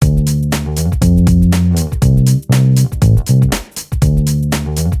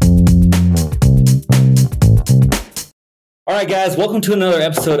right, guys, welcome to another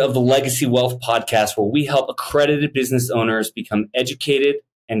episode of the Legacy Wealth Podcast, where we help accredited business owners become educated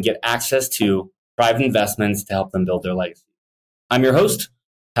and get access to private investments to help them build their legacy. I'm your host,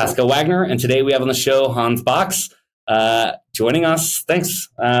 Pascal Wagner, and today we have on the show Hans Box joining us. Thanks.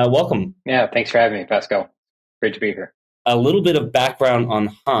 Welcome. Yeah, thanks for having me, Pascal. Great to be here. A little bit of background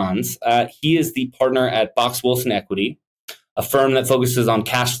on Hans. He is the partner at Box Wilson Equity, a firm that focuses on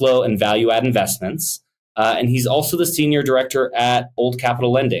cash flow and value-add investments. And he's also the senior director at Old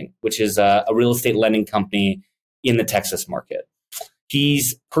Capital Lending, which is a real estate lending company in the Texas market.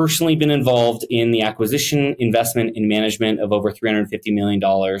 He's personally been involved in the acquisition, investment, and management of over $350 million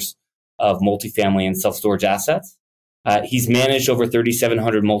of multifamily and self-storage assets. He's managed over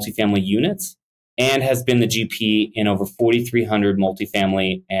 3,700 multifamily units and has been the GP in over 4,300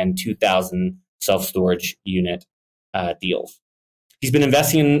 multifamily and 2,000 self-storage unit deals. He's been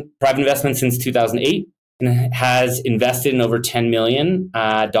investing in private investments since 2008 and has invested in over $10 million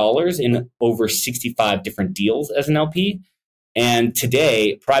in over 65 different deals as an LP. And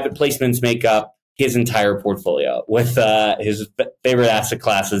today, private placements make up his entire portfolio, with his favorite asset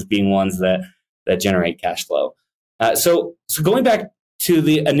classes being ones that generate cash flow. So going back to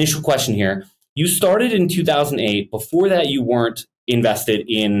the initial question here, you started in 2008. Before that, you weren't invested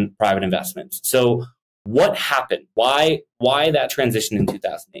in private investments. So what happened? Why that transition in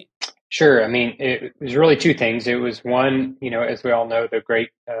 2008? Sure. I mean, it was really two things. It was one, as we all know, the great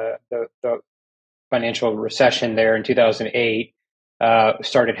the financial recession there in 2008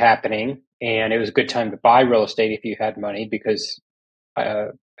 started happening, and it was a good time to buy real estate if you had money because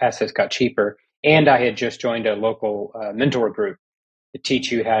assets got cheaper. And I had just joined a local mentor group to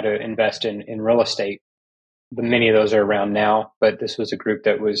teach you how to invest in real estate. Many of those are around now, but this was a group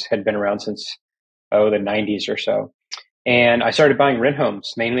that had been around since the 90s or so. And I started buying rent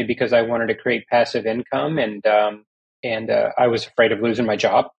homes mainly because I wanted to create passive income, and I was afraid of losing my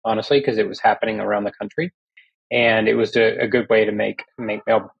job, honestly, because it was happening around the country, and it was a good way to make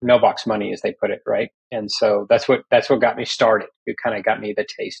mailbox money, as they put it, right? And so that's what got me started. It kind of got me the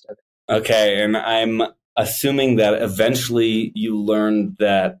taste of it. Okay, and I'm assuming that eventually you learned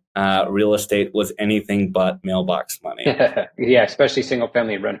that real estate was anything but mailbox money. Yeah, especially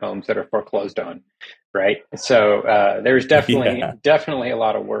single-family rent homes that are foreclosed on, right? So there's definitely a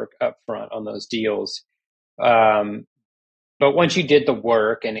lot of work up front on those deals. But once you did the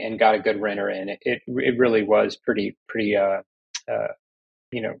work and got a good renter in, it really was pretty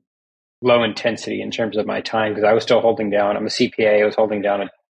low intensity in terms of my time, because I was still holding down. I'm a CPA. I was holding down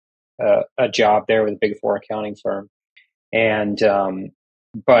a job there with a Big Four accounting firm, and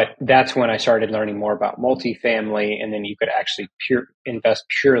but that's when I started learning more about multifamily, and then you could actually invest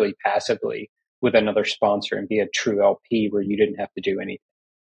purely passively with another sponsor and be a true LP where you didn't have to do anything.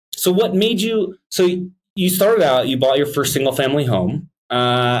 So what made you? So you started out, you bought your first single family home,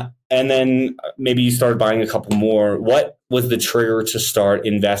 and then maybe you started buying a couple more. What was the trigger to start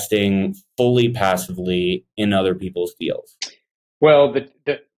investing fully passively in other people's deals? Well,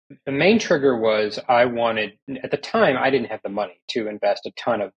 the main trigger was at the time, I didn't have the money to invest a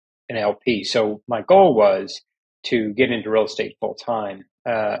ton of an LP. So my goal was to get into real estate full time.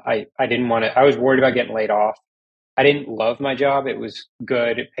 I was worried about getting laid off. I didn't love my job. It was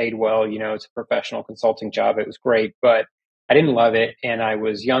good. It paid well. It's a professional consulting job. It was great, but I didn't love it. And I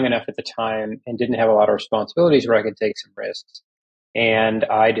was young enough at the time and didn't have a lot of responsibilities where I could take some risks. And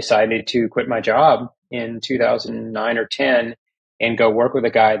I decided to quit my job in 2009 or 10 and go work with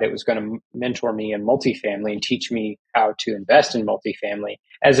a guy that was going to mentor me in multifamily and teach me how to invest in multifamily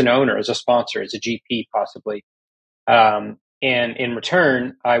as an owner, as a sponsor, as a GP, possibly. And in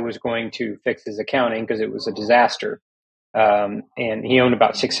return, I was going to fix his accounting because it was a disaster. And he owned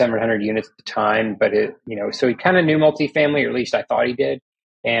about 600-700 units at the time, but so he kind of knew multifamily, or at least I thought he did.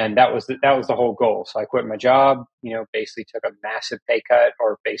 And that was the whole goal. So I quit my job, basically took a massive pay cut,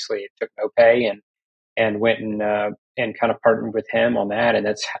 or basically it took no pay, and went and kind of partnered with him on that. And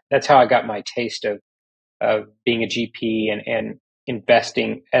that's how I got my taste of being a GP and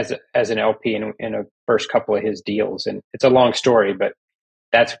investing as an LP in a first couple of his deals. And it's a long story, but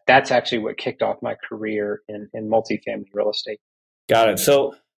that's actually what kicked off my career in multifamily real estate. Got it.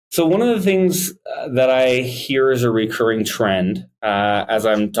 So one of the things that I hear is a recurring trend as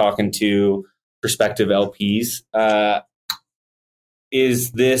I'm talking to prospective LPs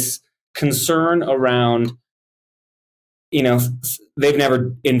is this concern around, they've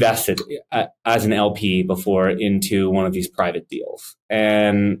never invested as an LP before into one of these private deals.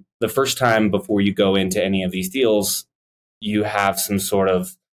 And the first time before you go into any of these deals, you have some sort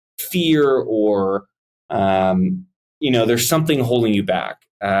of fear or, there's something holding you back.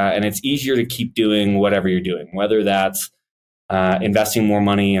 And it's easier to keep doing whatever you're doing, whether that's investing more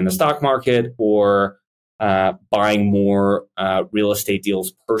money in the stock market or buying more real estate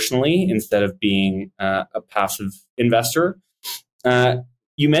deals personally instead of being a passive investor.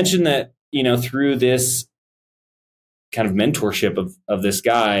 You mentioned that through this kind of mentorship of this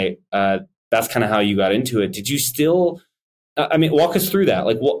guy, that's kind of how you got into it. Did you still? I mean, walk us through that.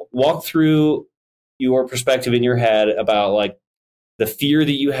 Like, walk through your perspective in your head about like the fear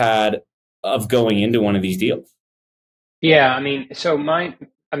that you had of going into one of these deals. Yeah,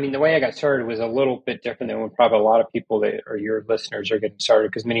 the way I got started was a little bit different than what probably a lot of people that or your listeners are getting started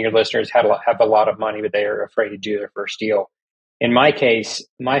because many of your listeners have a lot of money, but they are afraid to do their first deal. In my case,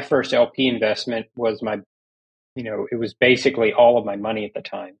 my first LP investment was it was basically all of my money at the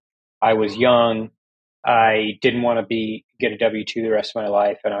time. I was young. I didn't want to get a W-2 the rest of my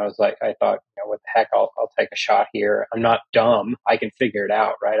life. And I thought, what the heck, I'll take a shot here. I'm not dumb. I can figure it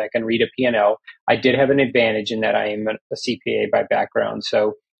out, right? I can read a P&L. I did have an advantage in that I am a CPA by background.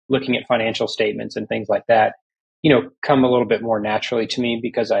 So looking at financial statements and things like that, come a little bit more naturally to me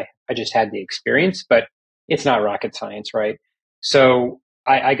because I just had the experience, but it's not rocket science, right? So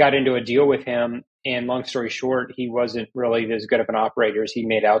I got into a deal with him. And long story short, he wasn't really as good of an operator as he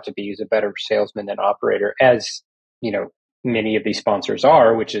made out to be. He's a better salesman than operator, as many of these sponsors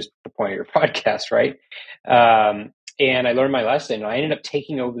are, which is the point of your podcast, right? And I learned my lesson. I ended up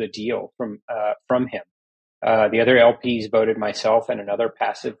taking over the deal from him. The other LPs voted myself and another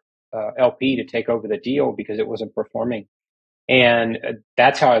passive LP to take over the deal because it wasn't performing. And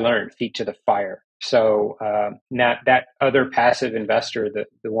that's how I learned feet to the fire. So that other passive investor,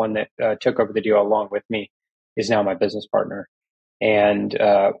 the one that took over the deal along with me, is now my business partner. And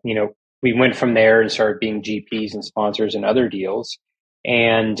we went from there and started being GPs and sponsors in other deals.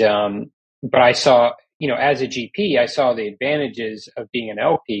 And but I saw, as a GP, I saw the advantages of being an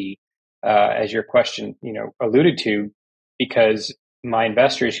LP, as your question, alluded to, because my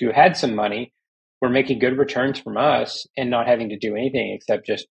investors who had some money were making good returns from us and not having to do anything except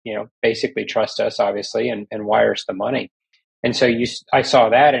just, basically trust us, obviously, and wire us the money. And so I saw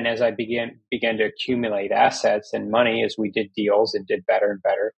that. And as I began to accumulate assets and money as we did deals and did better and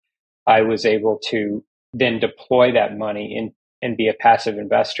better, I was able to then deploy that money and be a passive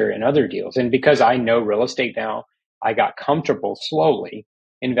investor in other deals. And because I know real estate now, I got comfortable slowly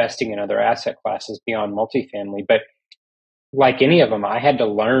investing in other asset classes beyond multifamily. But like any of them, I had to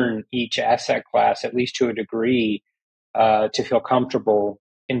learn each asset class, at least to a degree, to feel comfortable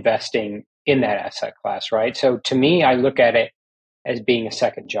investing in that asset class, right? So to me, I look at it as being a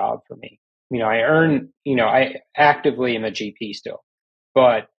second job for me. I actively am a GP still,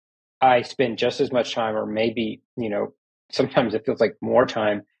 but I spend just as much time, or maybe, sometimes it feels like more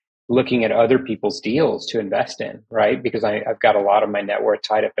time looking at other people's deals to invest in, right? Because I've got a lot of my net worth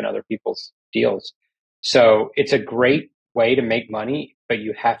tied up in other people's deals. So it's a great way to make money, but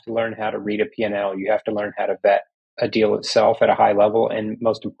you have to learn how to read a P&L. You have to learn how to vet a deal itself at a high level. And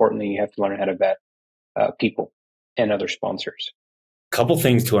most importantly, you have to learn how to vet people and other sponsors. Couple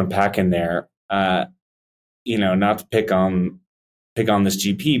things to unpack in there. Not to pick on this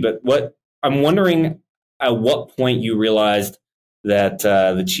GP, but what I'm wondering at what point you realized that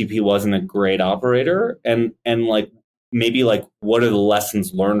the GP wasn't a great operator, and like maybe like what are the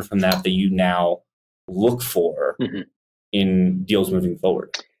lessons learned from that you now look for in deals moving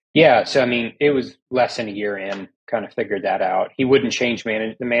forward? Yeah, so it was less than a year in, kind of figured that out. He wouldn't change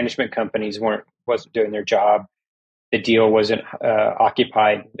the management companies wasn't doing their job. The deal wasn't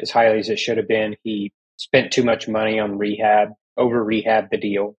occupied as highly as it should have been. He spent too much money on rehab, over rehab the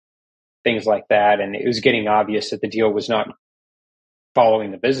deal, things like that. And it was getting obvious that the deal was not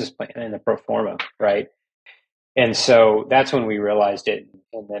following the business plan and the pro forma, right? And so that's when we realized it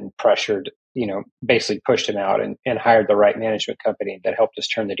and then pressured, basically pushed him out and hired the right management company that helped us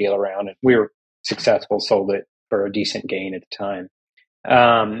turn the deal around. And we were successful, sold it for a decent gain at the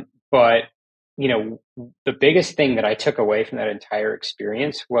time. But the biggest thing that I took away from that entire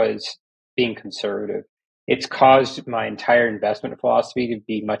experience was being conservative. It's caused my entire investment philosophy to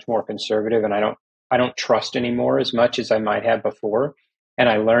be much more conservative, and I don't trust anymore as much as I might have before. And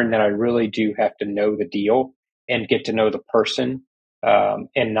I learned that I really do have to know the deal and get to know the person,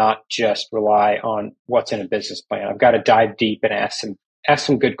 and not just rely on what's in a business plan. I've got to dive deep and ask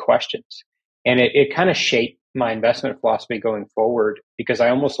some good questions. And it kind of shaped my investment philosophy going forward because I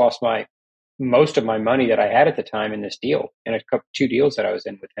almost lost most of my money that I had at the time in this deal, in two deals that I was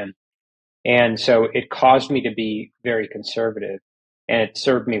in with him. And so it caused me to be very conservative, and it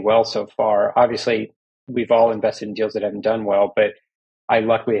served me well so far. Obviously, we've all invested in deals that haven't done well, but I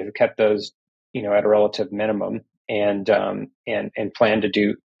luckily have kept those, at a relative minimum and plan to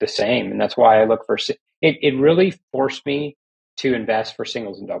do the same. And that's why I look for it. It really forced me to invest for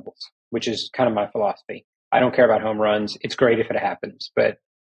singles and doubles, which is kind of my philosophy. I don't care about home runs. It's great if it happens, but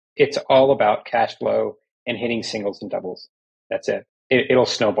it's all about cash flow and hitting singles and doubles. That's it. It'll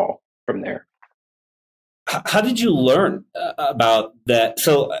snowball from there. How did you learn about that?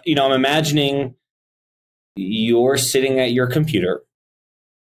 So, I'm imagining you're sitting at your computer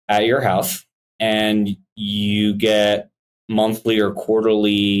at your house and you get monthly or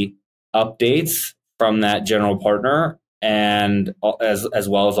quarterly updates from that general partner and as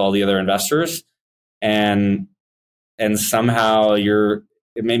well as all the other investors, and somehow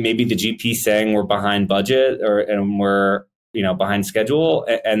maybe the GP saying we're behind budget and we're behind schedule,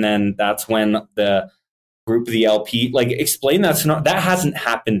 and then that's when the group of the LP, like, explain that. That hasn't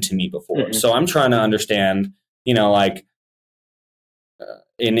happened to me before. Mm-hmm. So I'm trying to understand, like,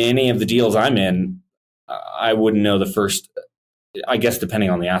 in any of the deals I'm in, I wouldn't know the first, I guess, depending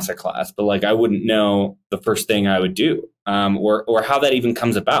on the asset class, but like, I wouldn't know the first thing I would do, or how that even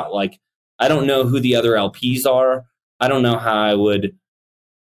comes about. Like, I don't know who the other LPs are. I don't know how I would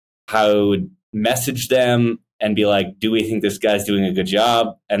message them and be like, do we think this guy's doing a good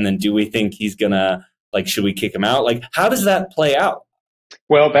job? And then do we think he's gonna, like, should we kick him out? Like, how does that play out?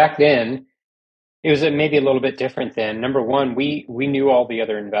 Well, back then, it was maybe a little bit different then. Number one, we knew all the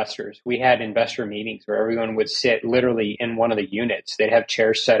other investors. We had investor meetings where everyone would sit literally in one of the units. They'd have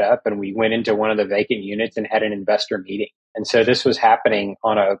chairs set up, and we went into one of the vacant units and had an investor meeting. And so this was happening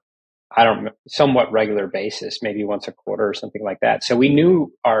on a, somewhat regular basis, maybe once a quarter or something like that. So we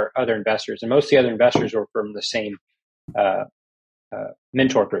knew our other investors, and most of the other investors were from the same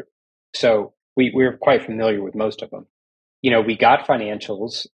mentor group. So we were quite familiar with most of them. We got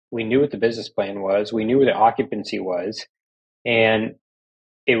financials. We knew what the business plan was. We knew where the occupancy was. And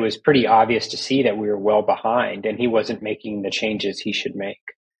it was pretty obvious to see that we were well behind and he wasn't making the changes he should make.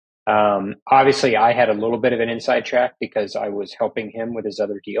 Obviously, I had a little bit of an inside track because I was helping him with his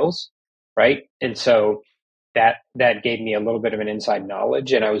other deals, right? And so that gave me a little bit of an inside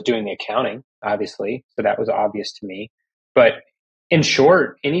knowledge, and I was doing the accounting, obviously. So that was obvious to me. But in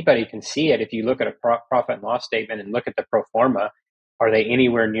short, anybody can see it. If you look at a profit and loss statement and look at the pro forma, are they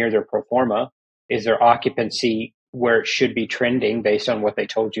anywhere near their pro forma? Is their occupancy where it should be trending based on what they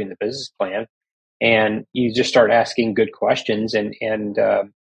told you in the business plan? And you just start asking good questions. And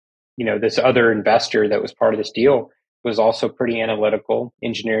this other investor that was part of this deal was also pretty analytical,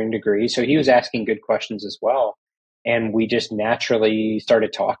 engineering degree. So he was asking good questions as well. And we just naturally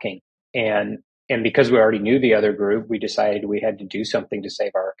started talking. And because we already knew the other group, we decided we had to do something to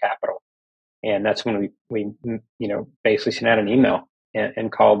save our capital. And that's when we basically sent out an email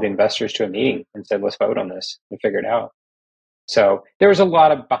and called the investors to a meeting and said, let's vote on this and figure it out. So there was a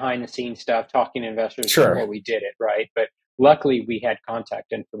lot of behind the scenes stuff, talking to investors before we did it, right? But luckily we had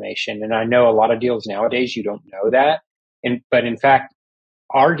contact information. And I know a lot of deals nowadays, you don't know that. But in fact,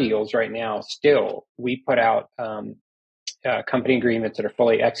 our deals right now, still, we put out company agreements that are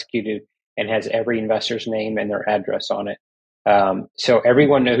fully executed and has every investor's name and their address on it. So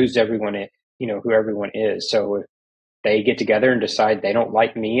everyone knows who everyone is. So if they get together and decide they don't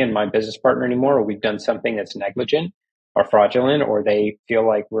like me and my business partner anymore, or we've done something that's negligent or fraudulent, or they feel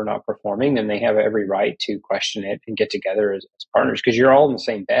like we're not performing, then they have every right to question it and get together as partners, because you're all in the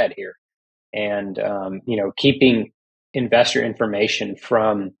same bed here. And, keeping investor information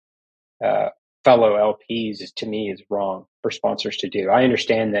from fellow LPs to me is wrong for sponsors to do. I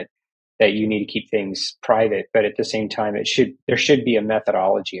understand that you need to keep things private, but at the same time, there should be a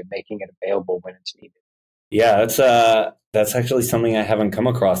methodology of making it available when it's needed. Yeah, that's actually something I haven't come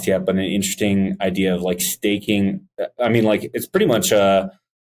across yet, but an interesting idea of, like, staking. I mean, like, it's pretty much a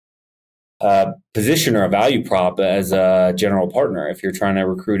position or a value prop as a general partner if you're trying to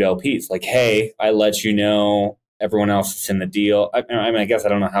recruit LPs. Like, hey, I let you know everyone else is in the deal. I mean, I guess I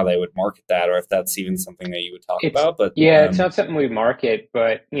don't know how they would market that, or if that's even something that you would talk about. But it's not something we market.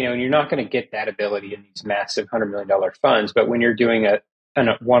 But you're not going to get that ability in these massive $100 million funds. But when you're doing a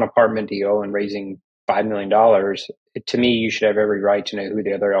one apartment deal and raising $5 million, to me, you should have every right to know who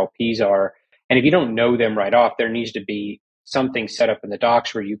the other LPs are. And if you don't know them right off, there needs to be something set up in the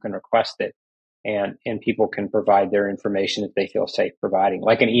docs where you can request it, and people can provide their information if they feel safe providing,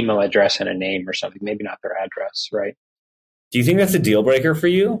 like an email address and a name or something, maybe not their address, right? Do you think that's a deal breaker for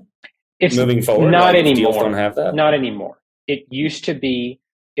you? It's moving forward? Not anymore. Deals don't have that? Not anymore. It used to be,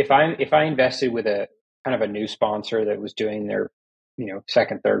 if I invested with a kind of a new sponsor that was doing their,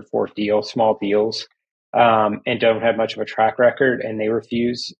 second, third, fourth deal, small deals, and don't have much of a track record, and they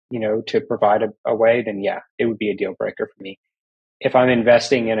refuse, to provide a way, then yeah, it would be a deal breaker for me. If I'm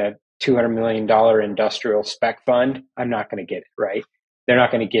investing in a $200 million industrial spec fund, I'm not going to get it, right? They're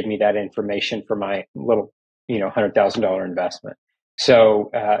not going to give me that information for my little, $100,000 investment.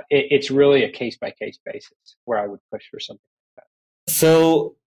 So it's really a case by case basis where I would push for something like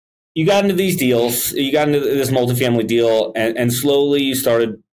So you got into these deals, you got into this multifamily deal, and slowly you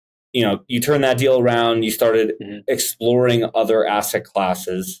started, you turned that deal around, you started that. exploring other asset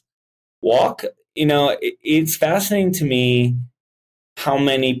classes. Walk, it's fascinating to me how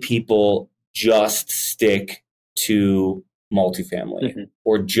many people just stick to multifamily Mm-hmm.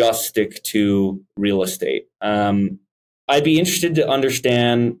 or just stick to real estate. I'd be interested to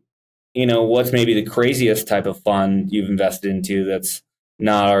understand, what's maybe the craziest type of fund you've invested into that's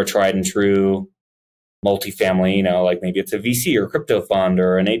not our tried and true multifamily, like maybe it's a VC or crypto fund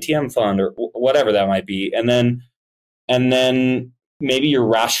or an ATM fund or whatever that might be. And then maybe your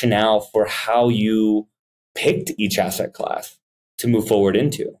rationale for how you picked each asset class to move forward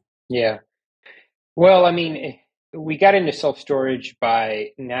into. Yeah. Well, I mean, we got into self storage by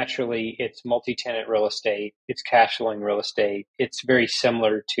naturally it's multi tenant real estate, it's cash flowing real estate. It's very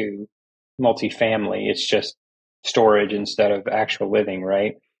similar to multifamily. It's just storage instead of actual living,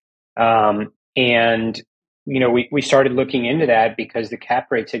 right? And we started looking into that because the cap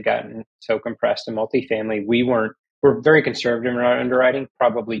rates had gotten so compressed in multifamily. We're very conservative in our underwriting,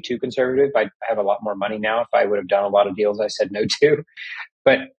 probably too conservative. I have a lot more money now. If I would have done a lot of deals I said no to,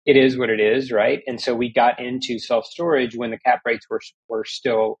 but it is what it is, right? And so we got into self storage when the cap rates were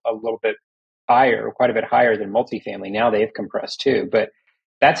still a little bit higher, quite a bit higher than multifamily. Now they've compressed too, but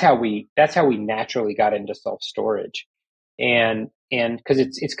that's how we naturally got into self storage, and because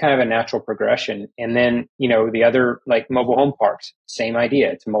it's kind of a natural progression. And then the other, like mobile home parks, same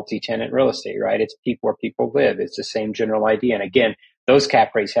idea. It's multi tenant real estate, right? It's people where people live. It's the same general idea. And again, those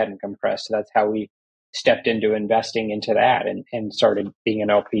cap rates hadn't compressed, so that's how we stepped into investing into that and started being an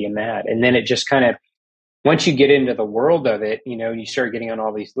LP in that. And then it just kind of, once you get into the world of it, you start getting on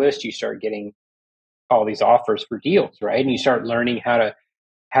all these lists, you start getting all these offers for deals, right? And you start learning how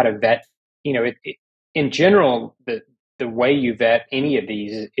to vet, in general, the way you vet any of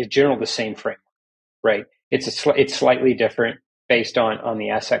these is generally the same framework, right? It's slightly different based on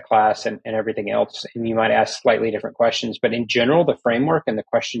the asset class and everything else. And you might ask slightly different questions, but in general, the framework and the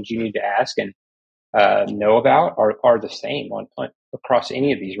questions you need to ask and know about are the same on across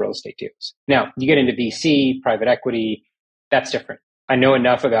any of these real estate deals. Now, you get into VC, private equity, that's different. I know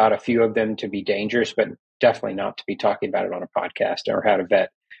enough about a few of them to be dangerous, but definitely not to be talking about it on a podcast or how to vet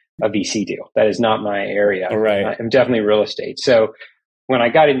a VC deal. That is not my area. All right. I'm definitely real estate. So when I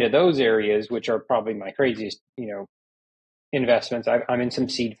got into those areas, which are probably my craziest, investments, I'm in some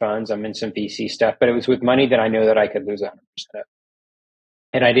seed funds, I'm in some VC stuff, but it was with money that I know that I could lose 100% of,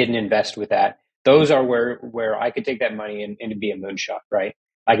 and I didn't invest with that. Those are where I could take that money and it'd be a moonshot, right?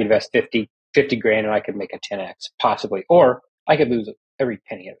 I could invest 50 grand and I could make a 10x possibly, or I could lose every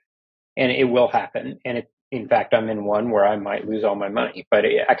penny of it, and it will happen. And in fact, I'm in one where I might lose all my money, but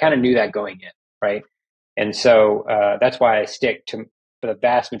I kind of knew that going in, right? And so that's why I stick to, for the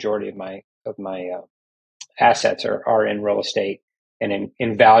vast majority of my assets are in real estate and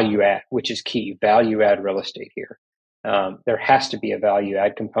in value add, which is key. Value add real estate here. There has to be a value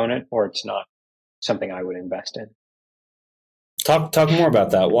add component, or it's not something I would invest in. Talk more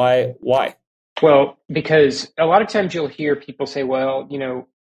about that. Why? Well, because a lot of times you'll hear people say, well,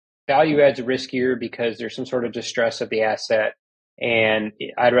 value add's riskier because there's some sort of distress of the asset, and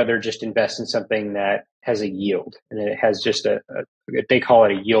I'd rather just invest in something that has a yield, and it has just they call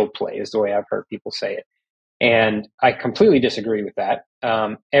it a yield play is the way I've heard people say it. And I completely disagree with that.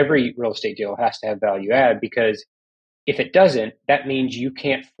 Every real estate deal has to have value add, because if it doesn't, that means you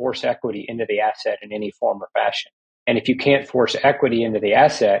can't force equity into the asset in any form or fashion. And if you can't force equity into the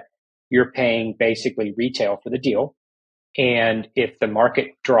asset, you're paying basically retail for the deal. And if the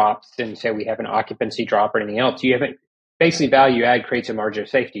market drops, and say we have an occupancy drop or anything else, you haven't, basically value add creates a margin of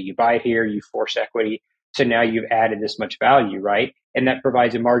safety. You buy it here, you force equity. So now you've added this much value, right? And that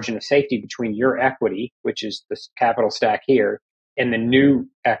provides a margin of safety between your equity, which is the capital stack here, and the new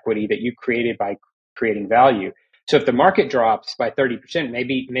equity that you created by creating value. So if the market drops by 30%,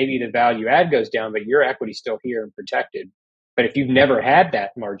 maybe the value add goes down, but your equity's still here and protected. But if you've never had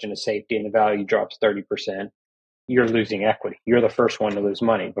that margin of safety and the value drops 30%, you're losing equity. You're the first one to lose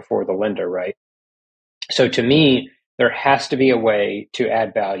money before the lender, right? So to me, there has to be a way to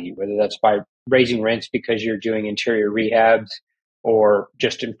add value, whether that's by raising rents because you're doing interior rehabs or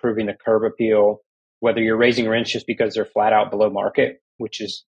just improving the curb appeal, whether you're raising rents just because they're flat out below market, which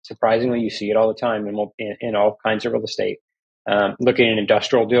is surprisingly, you see it all the time in all kinds of real estate. Looking at an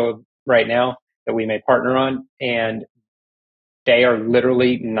industrial deal right now that we may partner on, and they are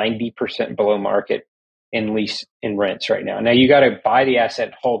literally 90% below market in lease in rents right now. Now you got to buy the asset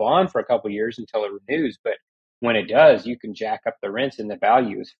and hold on for a couple of years until it renews, but when it does, you can jack up the rents and the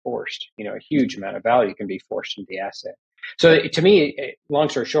value is forced. A huge amount of value can be forced into the asset. So to me, long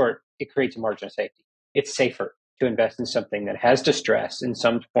story short, it creates a margin of safety. It's safer to invest in something that has distress in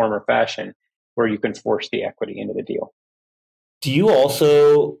some form or fashion where you can force the equity into the deal. Do you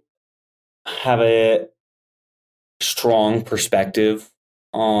also have a strong perspective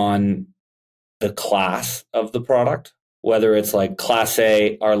on the class of the product, whether it's like Class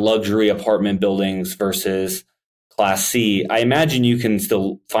A, our luxury apartment buildings versus Class C? I imagine you can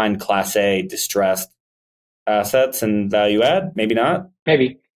still find Class A distressed assets and value add. Maybe not.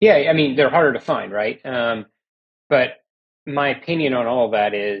 Maybe. Yeah. I mean, they're harder to find, right? But my opinion on all of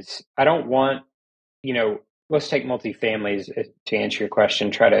that is I don't want, let's take multifamilies to answer your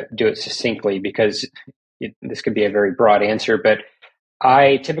question, try to do it succinctly because this could be a very broad answer, but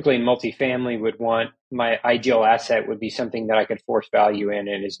I typically in multifamily would want my ideal asset would be something that I could force value in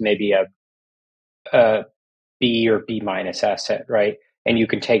and is maybe a B or B minus asset, right? And you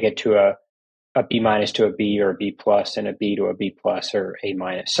can take it to a B minus to a B or a B plus and a B to a B plus or A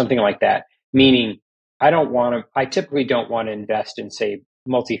minus, something like that. Meaning I typically don't want to invest in, say,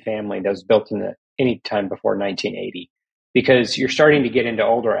 multifamily that was built in any time before 1980, because you're starting to get into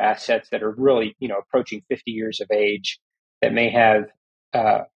older assets that are really, approaching 50 years of age that may have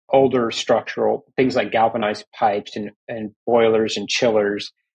older structural things like galvanized pipes and boilers and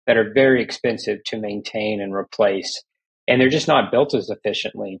chillers that are very expensive to maintain and replace. And they're just not built as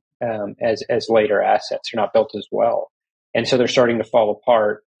efficiently as later assets. They're not built as well. And so they're starting to fall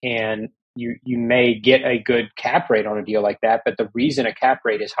apart. And you may get a good cap rate on a deal like that. But the reason a cap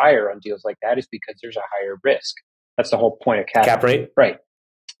rate is higher on deals like that is because there's a higher risk. That's the whole point of cap rate. Right.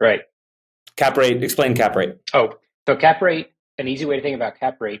 Cap rate. Explain cap rate. Oh, so cap rate, an easy way to think about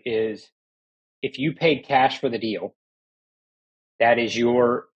cap rate is if you paid cash for the deal, that is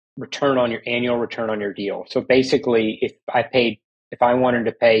your annual return on your deal. So basically, if I wanted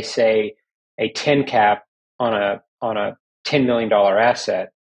to pay, say, a 10 cap on a $10 million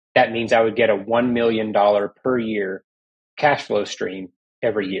asset, that means I would get a $1 million per year cash flow stream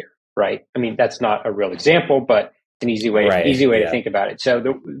every year, right? I mean, that's not a real example, but it's an easy way to think about it. So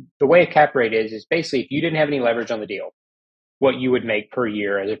the way a cap rate is basically if you didn't have any leverage on the deal, what you would make per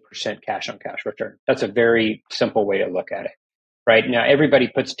year as a percent cash on cash return. That's a very simple way to look at it. Right now, everybody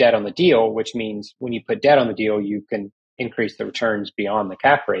puts debt on the deal, which means when you put debt on the deal, you can increase the returns beyond the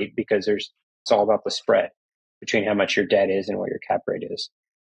cap rate because it's all about the spread between how much your debt is and what your cap rate is.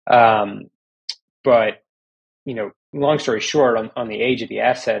 But long story short, on the age of the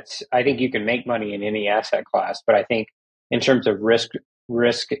assets, I think you can make money in any asset class. But I think in terms of risk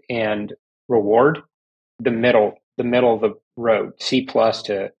and reward, the middle of the road, C plus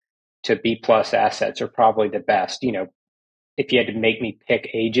to B plus assets are probably the best. If you had to make me pick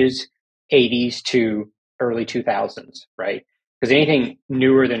ages, 80s to early 2000s, right? Because anything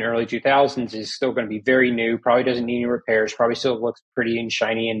newer than early 2000s is still going to be very new, probably doesn't need any repairs, probably still looks pretty and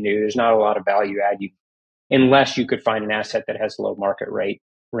shiny and new. There's not a lot of value add unless you could find an asset that has low market rate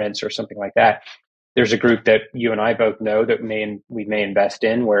rents or something like that. There's a group that you and I both know that we may invest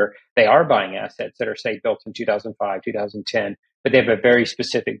in where they are buying assets that are, say, built in 2005, 2010, but they have a very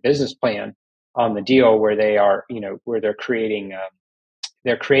specific business plan on the deal where they are, where they're creating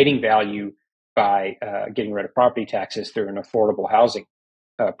value by getting rid of property taxes through an affordable housing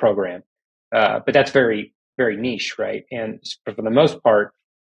program. But that's very, very niche, right? And for the most part,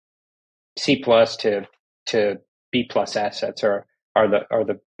 C plus to B plus assets are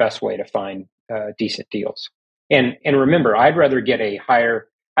the best way to find decent deals. And remember, I'd rather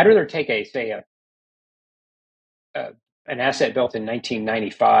take an asset built in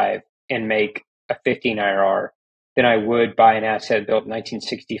 1995 and make a 15 IRR than I would buy an asset built in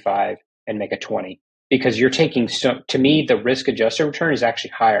 1965 and make a 20, because you're taking to me, the risk adjusted return is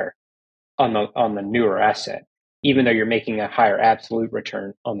actually higher on the newer asset, even though you're making a higher absolute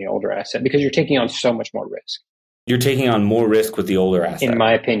return on the older asset because you're taking on so much more risk. You're taking on more risk with the older asset. In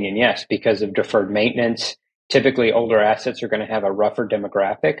my opinion, yes, because of deferred maintenance. Typically, older assets are going to have a rougher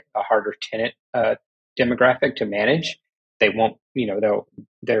demographic, a harder tenant demographic to manage. They won't,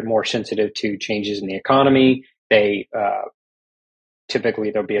 they're more sensitive to changes in the economy.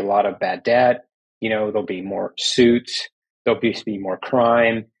 Typically there'll be a lot of bad debt. There'll be more suits. There'll be more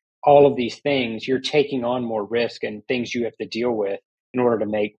crime. All of these things, you're taking on more risk and things you have to deal with in order to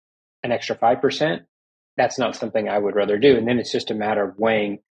make an extra 5%. That's not something I would rather do. And then it's just a matter of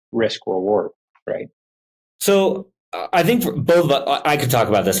weighing risk reward, right? So I think for both of us, I could talk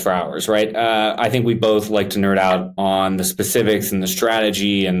about this for hours, right? I think we both like to nerd out on the specifics and the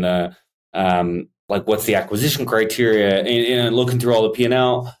strategy and the what's the acquisition criteria and looking through all the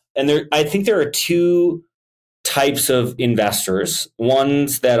P&L. And I think there are two types of investors,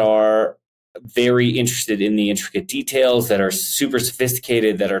 ones that are very interested in the intricate details, that are super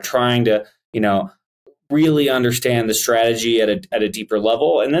sophisticated, that are trying to, really understand the strategy at a deeper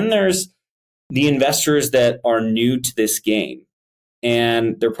level. And then there's the investors that are new to this game.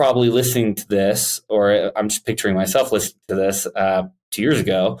 And they're probably listening to this, or I'm just picturing myself listening to this 2 years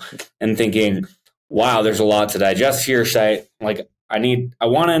ago and thinking, wow, there's a lot to digest here. I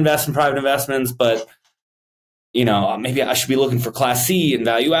want to invest in private investments, but maybe I should be looking for Class C and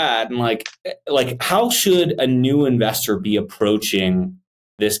value add. And like how should a new investor be approaching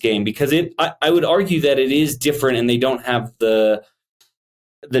this game? Because I would argue that it is different, and they don't have the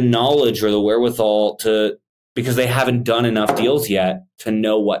knowledge or the wherewithal because they haven't done enough deals yet to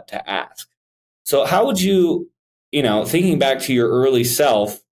know what to ask. So how would you, thinking back to your early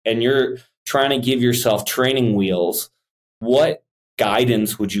self, and you're trying to give yourself training wheels, what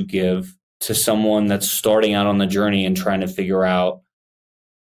guidance would you give to someone that's starting out on the journey and trying to figure out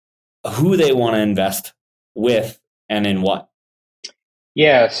who they want to invest with and in what?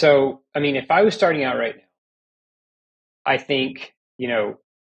 Yeah. So, if I was starting out right now, I think,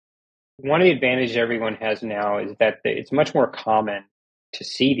 one of the advantages everyone has now is that it's much more common to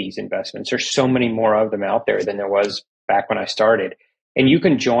see these investments. There's so many more of them out there than there was back when I started. And you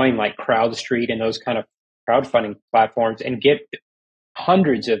can join like CrowdStreet and those kind of crowdfunding platforms and get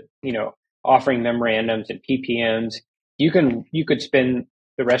hundreds of, offering memorandums and PPMs. You could spend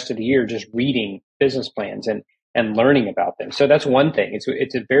the rest of the year just reading business plans and learning about them. So that's one thing.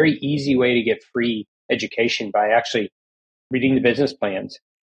 It's a very easy way to get free education by actually reading the business plans.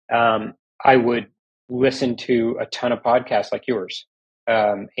 I would listen to a ton of podcasts like yours,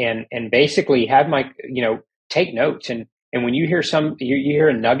 and basically have take notes. And when you hear you hear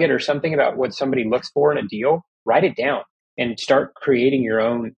a nugget or something about what somebody looks for in a deal, write it down and start creating your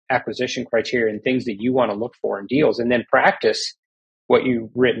own acquisition criteria and things that you want to look for in deals, and then practice what you've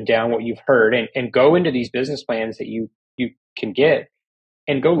written down, what you've heard, and go into these business plans that you can get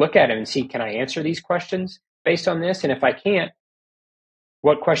and go look at them and see, can I answer these questions based on this? And if I can't,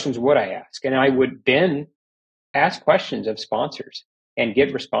 what questions would I ask? And I would then ask questions of sponsors and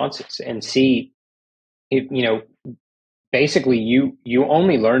get responses and see if, basically you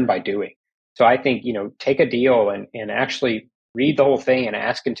only learn by doing. So I think, take a deal and actually read the whole thing and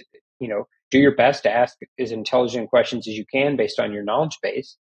ask, and do your best to ask as intelligent questions as you can based on your knowledge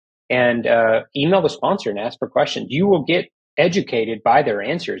base, and email the sponsor and ask for questions. You will get educated by their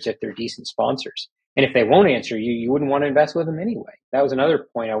answers if they're decent sponsors. And if they won't answer you, you wouldn't want to invest with them anyway. That was another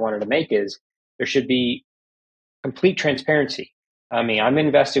point I wanted to make, is there should be complete transparency. I'm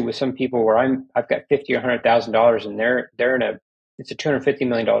invested with some people where I've got $50,000 or $100,000, and they're in it's a $250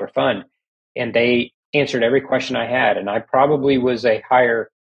 million fund, and they answered every question I had. And I probably was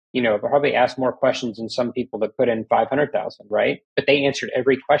probably asked more questions than some people that put in 500,000, right? But they answered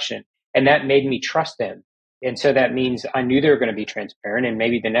every question, and that made me trust them. And so that means I knew they were going to be transparent, and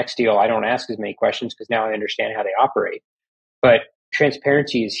maybe the next deal I don't ask as many questions because now I understand how they operate. But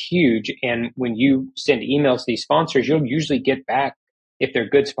transparency is huge. And when you send emails to these sponsors, you'll usually get back, if they're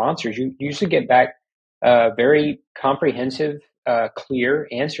good sponsors, you usually get back very comprehensive, clear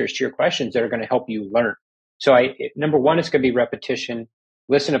answers to your questions that are going to help you learn. So number one, it's going to be repetition.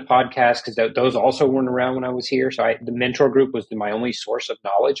 Listen to podcasts, because those also weren't around when I was here. So the mentor group was my only source of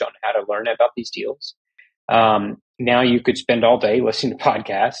knowledge on how to learn about these deals. Now you could spend all day listening to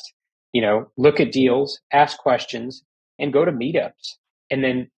podcasts, look at deals, ask questions, and go to meetups, and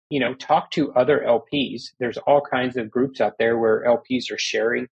then, talk to other LPs. There's all kinds of groups out there where LPs are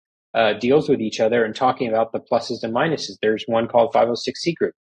sharing deals with each other and talking about the pluses and minuses. There's one called 506C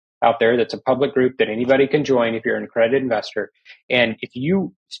Group out there that's a public group that anybody can join if you're an accredited investor. And if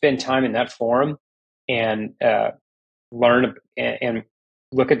you spend time in that forum and learn and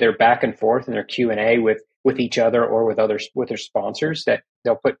look at their back and forth and their Q&A with each other or with their sponsors, that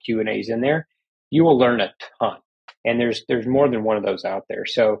they'll put Q&As in there, you will learn a ton. And there's more than one of those out there.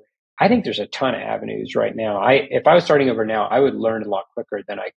 So I think there's a ton of avenues right now. If I was starting over now, I would learn a lot quicker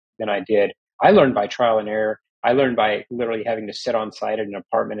than I did. I learned by trial and error. I learned by literally having to sit on site at an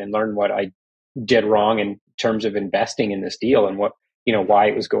apartment and learn what I did wrong in terms of investing in this deal and what, why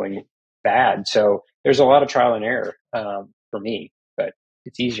it was going bad. So there's a lot of trial and error for me, but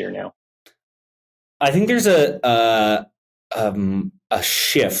it's easier now. I think there's a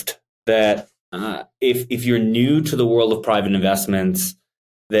shift that if you're new to the world of private investments,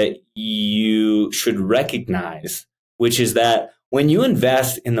 that you should recognize, which is that when you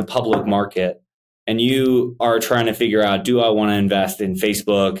invest in the public market and you are trying to figure out, do I want to invest in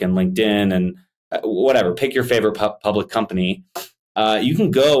Facebook and LinkedIn and whatever, pick your favorite public company, you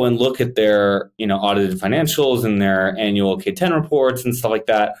can go and look at their, audited financials and their annual K10 reports and stuff like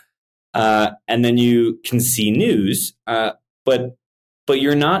that. And then you can see news, but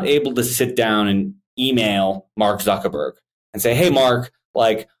you're not able to sit down and email Mark Zuckerberg and say, "Hey, Mark,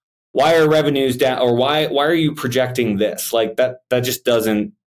 like, why are revenues down, or why are you projecting this?" Like that just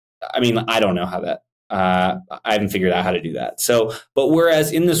doesn't. I mean, I don't know how that. I haven't figured out how to do that. So, but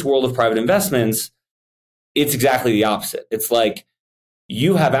whereas in this world of private investments, it's exactly the opposite. It's like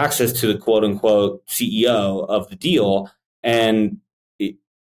you have access to the quote unquote CEO of the deal, and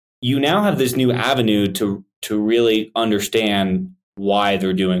you now have this new avenue to really understand why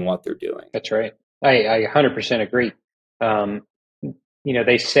they're doing what they're doing. That's right. I 100% agree. Um,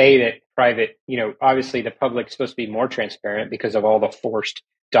 they say that private, obviously the public's supposed to be more transparent because of all the forced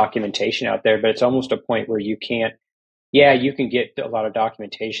documentation out there, but it's almost a point where you can't, you can get a lot of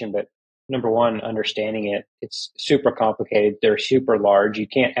documentation, but number one, understanding it, it's super complicated. They're super large. You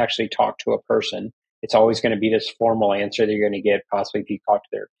can't actually talk to a person. It's always going to be this formal answer that you're going to get, possibly if you talk to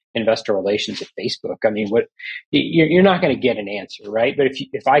their investor relations at Facebook. I mean, you're not going to get an answer, right? But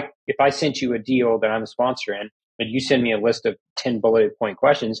if I sent you a deal that I'm a sponsor in, and you send me a list of 10 bulleted point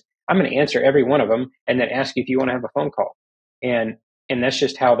questions, I'm going to answer every one of them and then ask you if you want to have a phone call. And that's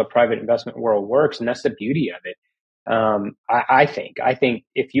just how the private investment world works, and that's the beauty of it. I think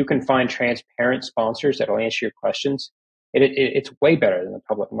if you can find transparent sponsors that will answer your questions, it's way better than the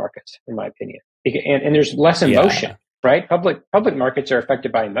public markets, in my opinion. And there's less emotion, right? Public markets are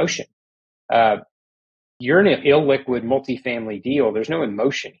affected by emotion. You're in an illiquid multifamily deal. There's no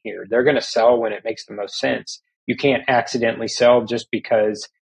emotion here. They're going to sell when it makes the most sense. You can't accidentally sell just because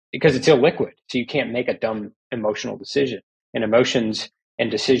it's illiquid. So you can't make a dumb emotional decision. And emotions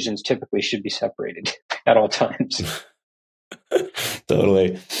and decisions typically should be separated at all times.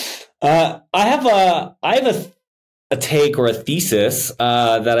 Totally. I have a take or a thesis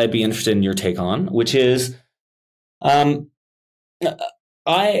that I'd be interested in your take on, which is, I've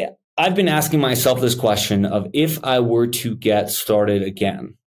been asking myself this question of, if I were to get started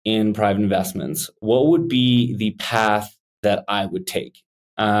again in private investments, what would be the path that I would take?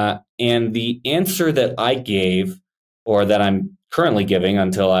 And the answer that I gave, or that I'm currently giving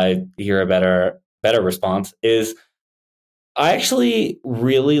until I hear a better response, is I actually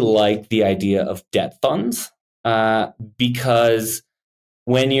really like the idea of debt funds, because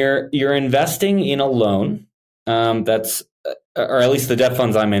when you're investing in a loan, that's, or at least the debt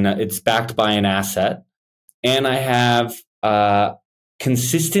funds I'm in, it's backed by an asset, and I have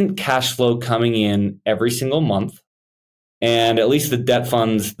consistent cash flow coming in every single month. And at least the debt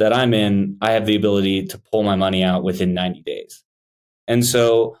funds that I'm in, I have the ability to pull my money out within 90 days. And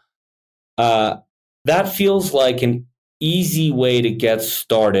so that feels like an easy way to get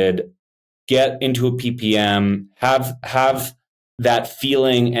started, get into a PPM, have that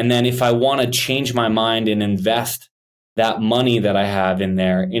feeling. And then if I want to change my mind and invest that money that I have in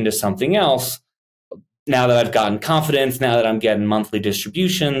there into something else, now that I've gotten confidence, now that I'm getting monthly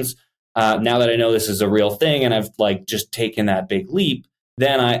distributions, now that I know this is a real thing and I've like just taken that big leap,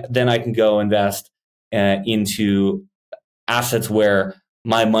 then I can go invest into assets where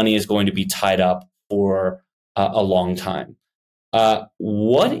my money is going to be tied up for a long time.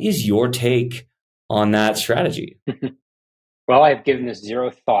 What is your take on that strategy? Well, I've given this zero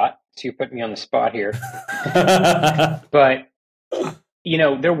thought, so you put me on the spot here. But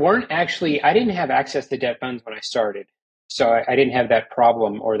there weren't actually, I didn't have access to debt funds when I started. So I didn't have that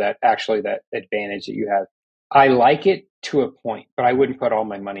problem, or that advantage that you have. I like it to a point, but I wouldn't put all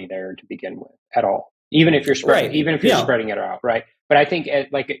my money there to begin with at all. Even if you're spreading, spreading it out, right? But I think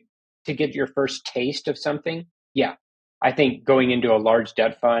to get your first taste of something, I think going into a large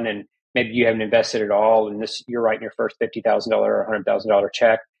debt fund, and maybe you haven't invested at all, and you're writing your first $50,000 or $100,000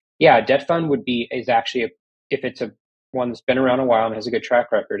 check. Yeah, a debt fund is actually, if it's a one that's been around a while and has a good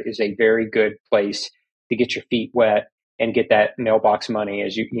track record, is a very good place to get your feet wet and get that mailbox money,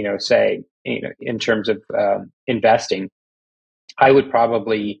 as you say, in terms of investing. I would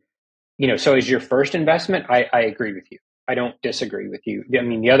probably, so as your first investment, I agree with you. I don't disagree with you. I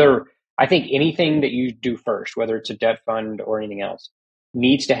mean, I think anything that you do first, whether it's a debt fund or anything else,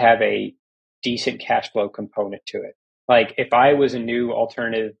 needs to have a decent cash flow component to it. Like if I was a new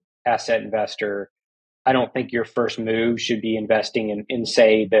alternative asset investor, I don't think your first move should be investing in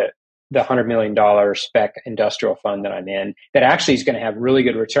say, the $100 million spec industrial fund that I'm in, that actually is going to have really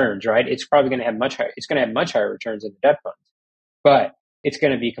good returns, right? It's probably going to have much higher returns than the debt funds, but it's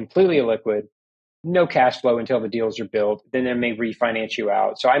going to be completely illiquid, no cash flow until the deals are built. Then they may refinance you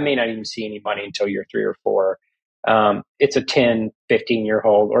out. So I may not even see any money until year 3 or 4. It's a 10, 15 year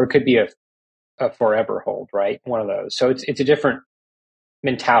hold, or it could be a forever hold, right? One of those. So it's a different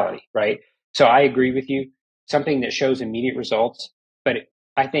mentality, right? So I agree with you. Something that shows immediate results, but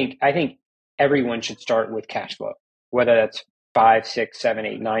I think everyone should start with cash flow, whether that's 5, 6, 7,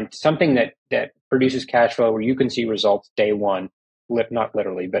 8, 9, something that produces cash flow where you can see results day one, not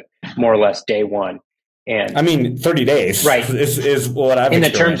literally, but more or less day one. And I mean, 30 days right, is what I've in the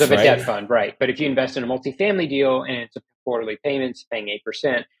terms experienced, of a right? debt fund, right? But if you invest in a multifamily deal and it's a quarterly payments paying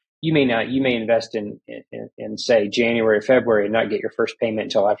 8%, you may not. You may invest in say January or February and not get your first payment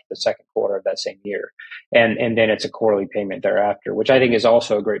until after the second quarter of that same year, and then it's a quarterly payment thereafter, which I think is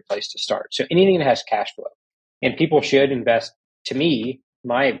also a great place to start. So anything that has cash flow, and people should invest. To me,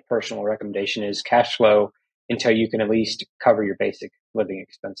 my personal recommendation is cash flow until you can at least cover your basic living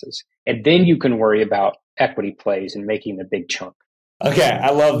expenses, and then you can worry about equity plays and making the big chunk. Okay, I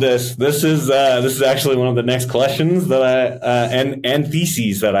love this. This is actually one of the next questions that and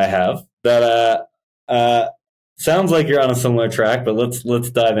theses that I have that sounds like you're on a similar track, but let's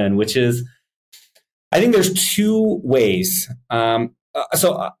dive in. Which is, I think there's two ways. I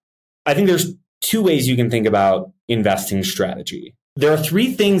think there's two ways you can think about investing strategy. There are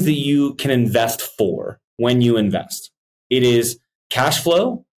three things that you can invest for when you invest. It is cash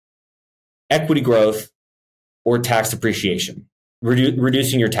flow, equity growth, or tax depreciation,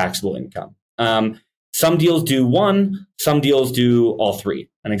 reducing your taxable income. Some deals do one, some deals do all three.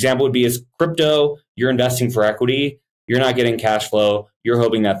 An example would be is crypto, you're investing for equity, you're not getting cash flow, you're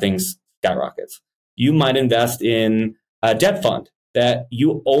hoping that things skyrockets. You might invest in a debt fund that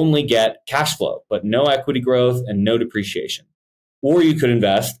you only get cash flow, but no equity growth and no depreciation. Or you could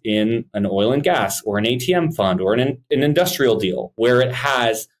invest in an oil and gas or an ATM fund or an industrial deal where it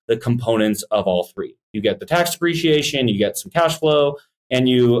has the components of all three. You get the tax depreciation, you get some cash flow, and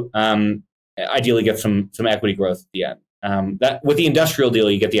you ideally get some equity growth at the end. That with the industrial deal,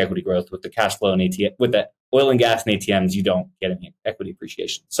 you get the equity growth. With the cash flow and ATM, with the oil and gas and ATMs, you don't get any equity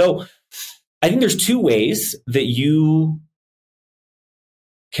appreciation. So I think there's two ways that you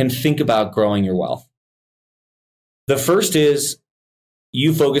can think about growing your wealth. The first is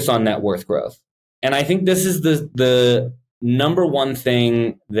you focus on net worth growth. And I think this is the number one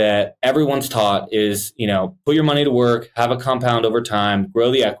thing that everyone's taught is, put your money to work, have a compound over time,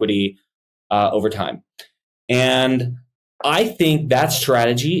 grow the equity over time. And I think that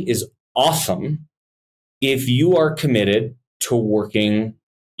strategy is awesome if you are committed to working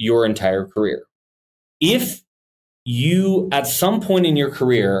your entire career. If you, at some point in your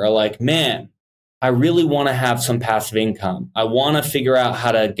career, are like, man, I really want to have some passive income. I want to figure out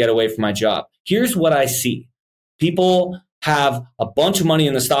how to get away from my job. Here's what I see. People have a bunch of money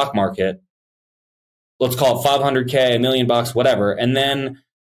in the stock market. Let's call it 500K, $1 million, whatever. And then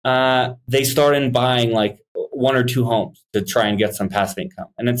they start in buying like one or two homes to try and get some passive income.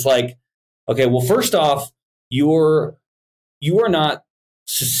 And it's like, okay, well, first off, you are not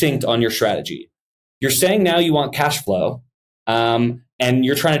succinct on your strategy. You're saying now you want cash flow. And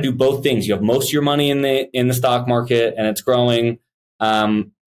you're trying to do both things. You have most of your money in the stock market and it's growing,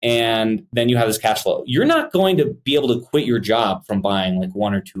 and then you have this cash flow. You're not going to be able to quit your job from buying like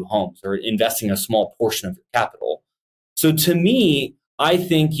one or two homes or investing a small portion of your capital. So to me, I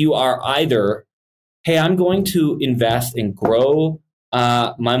think you are either, hey, I'm going to invest and grow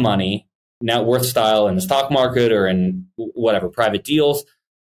my money, net worth style, in the stock market or in whatever private deals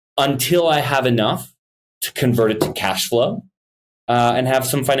until I have enough to convert it to cash flow. And have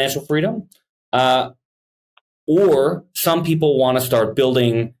some financial freedom. Or some people want to start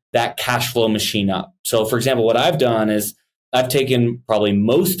building that cash flow machine up. So, for example, what I've done is I've taken probably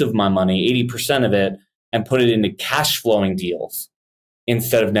most of my money, 80% of it, and put it into cash flowing deals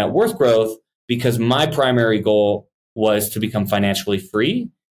instead of net worth growth because my primary goal was to become financially free.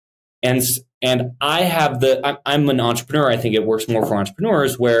 And I'm an entrepreneur. I think it works more for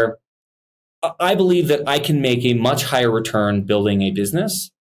entrepreneurs where I believe that I can make a much higher return building a business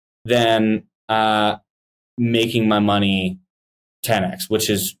than making my money 10x, which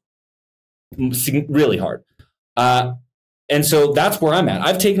is really hard. And so that's where I'm at.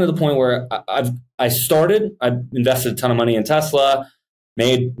 I've taken to the point where I've invested a ton of money in Tesla,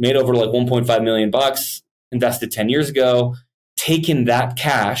 made over like 1.5 million bucks, invested 10 years ago, taken that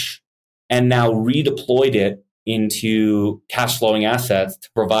cash and now redeployed it into cash flowing assets to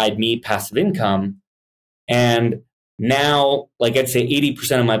provide me passive income. And now, like I'd say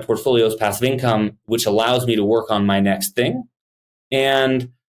 80% of my portfolio is passive income, which allows me to work on my next thing.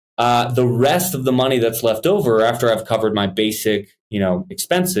 And the rest of the money that's left over after I've covered my basic,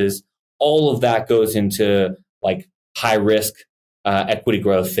 expenses, all of that goes into like high risk equity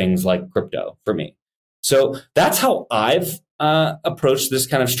growth things like crypto for me. So that's how I've approached this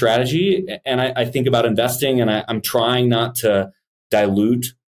kind of strategy. And I think about investing and I'm trying not to dilute,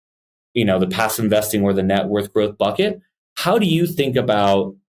 the passive investing or the net worth growth bucket. How do you think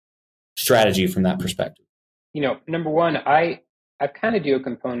about strategy from that perspective? Number one, I kind of do a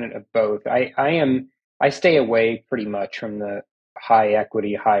component of both. I stay away pretty much from the high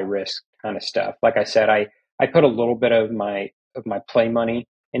equity, high risk kind of stuff. Like I said, I put a little bit of my play money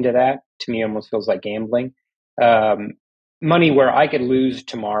into that. To me, it almost feels like gambling. Um, Money where I could lose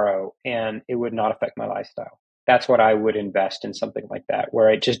tomorrow and it would not affect my lifestyle. That's what I would invest in, something like that,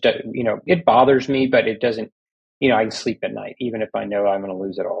 where it just, it bothers me, but it doesn't, I can sleep at night, even if I know I'm going to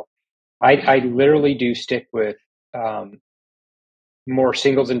lose it all. I literally do stick with um, more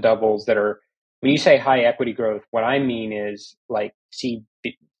singles and doubles that are, when you say high equity growth, what I mean is like seed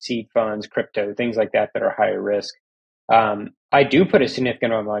funds, crypto, things like that are higher risk. I do put a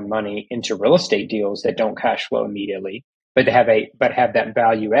significant amount of my money into real estate deals that don't cash flow immediately, but have that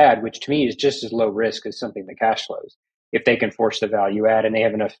value add, which to me is just as low risk as something that cash flows, if they can force the value add and they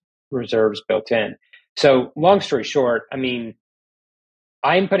have enough reserves built in. So long story short, I mean,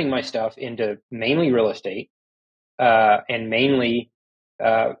 I'm putting my stuff into mainly real estate, and mainly,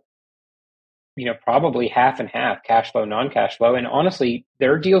 uh, probably half and half, cash flow, non-cash flow. And honestly,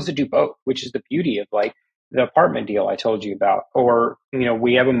 there are deals that do both, which is the beauty of like the apartment deal I told you about. Or,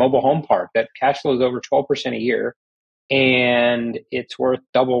 we have a mobile home park that cash flows over 12% a year and it's worth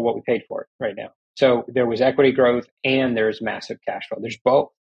double what we paid for it right now. So there was equity growth and there's massive cash flow. There's both.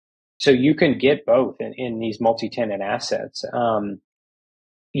 So you can get both in these multi-tenant assets.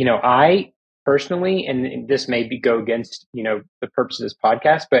 I personally, and this may go against, the purpose of this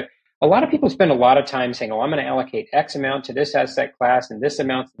podcast, but a lot of people spend a lot of time saying, oh, I'm going to allocate X amount to this asset class and this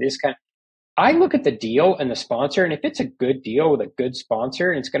amount to this kind. I look at the deal and the sponsor, and if it's a good deal with a good sponsor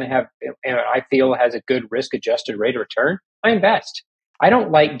and it's going to have, and I feel has a good risk adjusted rate of return, I invest. I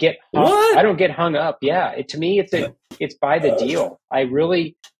don't I What? don't get hung up. Yeah. To me, it's by the deal.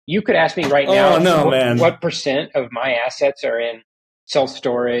 You could ask me right Oh now, no, man. what percent of my assets are in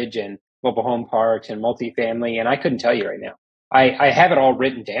self-storage and mobile home parks and multifamily, and I couldn't tell you right now. I have it all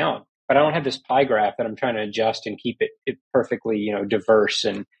written down, but I don't have this pie graph that I'm trying to adjust and keep it perfectly, diverse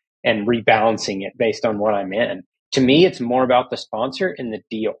and rebalancing it based on what I'm in. To me, it's more about the sponsor and the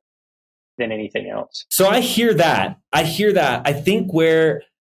deal than anything else. So I hear that. I think where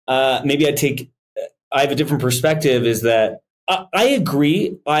maybe I have a different perspective is that I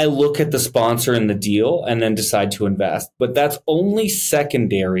agree. I look at the sponsor and the deal and then decide to invest, but that's only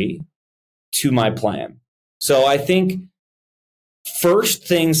secondary to my plan. So I think first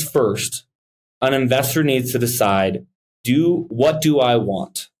things first, an investor needs to decide, what do I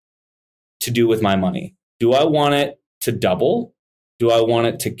want to do with my money? Do I want it to double? Do I want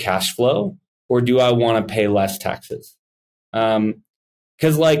it to cash flow? Or do I want to pay less taxes? Because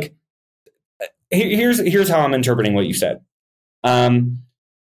here's how I'm interpreting what you said.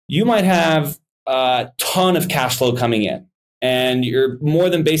 You might have a ton of cash flow coming in, and your more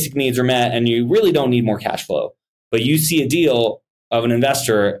than basic needs are met, and you really don't need more cash flow. But you see a deal of an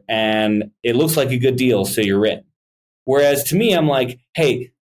investor, and it looks like a good deal, so you're in. Whereas to me, I'm like,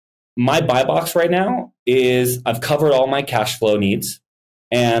 hey, my buy box right now is I've covered all my cash flow needs,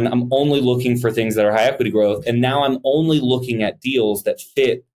 and I'm only looking for things that are high equity growth. And now I'm only looking at deals that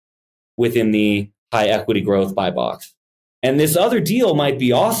fit within the high equity growth buy box. And this other deal might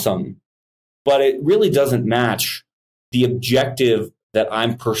be awesome, but it really doesn't match the objective that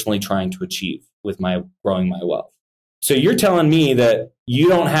I'm personally trying to achieve with my growing my wealth. So you're telling me that you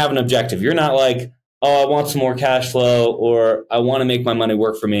don't have an objective. You're not like, oh, I want some more cash flow, or I want to make my money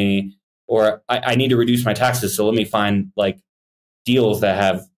work for me, or I need to reduce my taxes. So let me find like deals that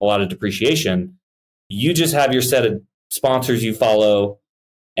have a lot of depreciation. You just have your set of sponsors you follow,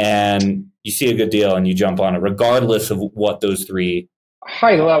 and you see a good deal and you jump on it, regardless of what those three.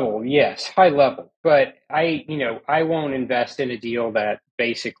 High level, yes, high level. But I won't invest in a deal that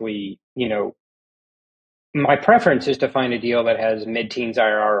basically, my preference is to find a deal that has mid-teens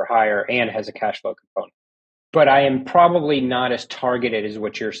IRR or higher and has a cash flow component. But I am probably not as targeted as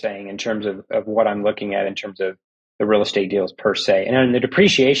what you're saying in terms of what I'm looking at in terms of the real estate deals per se. And on the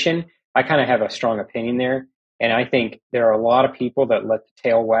depreciation, I kind of have a strong opinion there. And I think there are a lot of people that let the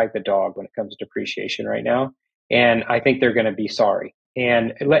tail wag the dog when it comes to depreciation right now. And I think they're going to be sorry.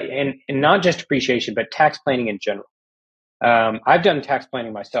 And not just depreciation, but tax planning in general. I've done tax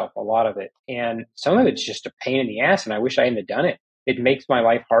planning myself, a lot of it, and some of it's just a pain in the ass. And I wish I hadn't done it. It makes my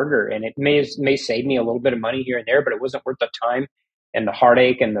life harder, and it may save me a little bit of money here and there, but it wasn't worth the time and the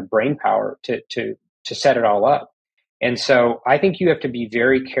heartache and the brain power to set it all up. And so I think you have to be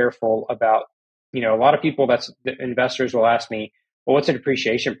very careful about, a lot of people the investors will ask me, well, what's a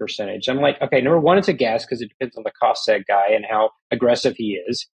depreciation percentage? I'm like, okay, number one, it's a guess because it depends on the cost seg guy and how aggressive he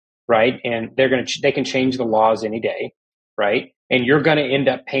is, right? And they can change the laws any day, right? And you're going to end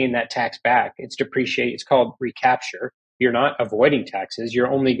up paying that tax back. It's depreciate. It's called recapture. You're not avoiding taxes. You're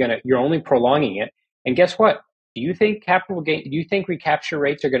only prolonging it. And guess what? Do you think do you think recapture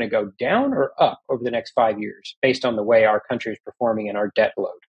rates are going to go down or up over the next 5 years based on the way our country is performing and our debt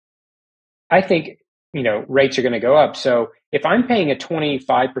load? I think, rates are going to go up. So if I'm paying a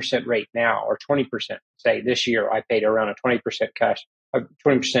 25% rate now or 20%, say this year, I paid around a 20%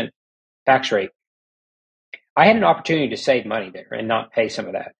 20% tax rate. I had an opportunity to save money there and not pay some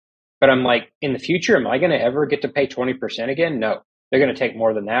of that. But I'm like, in the future, am I going to ever get to pay 20% again? No, they're going to take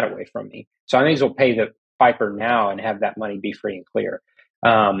more than that away from me. So I may as well pay the piper now and have that money be free and clear.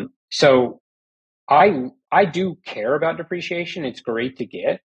 So I do care about depreciation. It's great to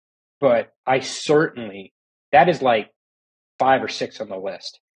get, but that is like 5 or 6 on the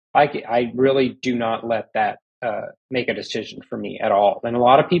list. I really do not let that make a decision for me at all. And a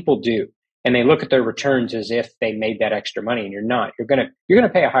lot of people do. And they look at their returns as if they made that extra money, and you're not. You're gonna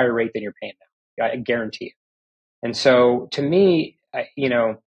pay a higher rate than you're paying now. I guarantee it. And so, to me, I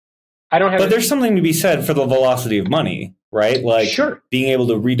don't have. But there's something to be said for the velocity of money, right? Like sure. Being able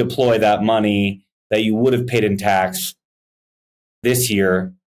to redeploy that money that you would have paid in tax this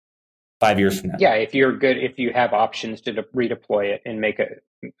year, 5 years from now. Yeah, if you have options to redeploy it and make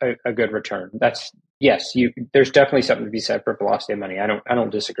a good return, there's definitely something to be said for velocity of money. I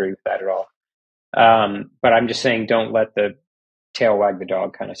don't disagree with that at all. But I'm just saying, don't let the tail wag the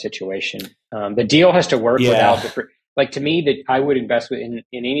dog kind of situation. The deal has to work without to me, that I would invest in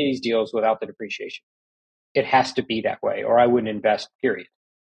any of these deals without the depreciation. It has to be that way, or I wouldn't invest, period.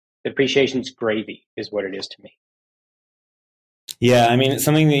 Depreciation's gravy is what it is to me. Yeah, I mean,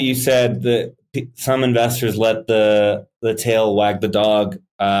 something that you said, that some investors let the tail wag the dog.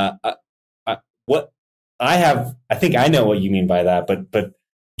 I think I know what you mean by that, but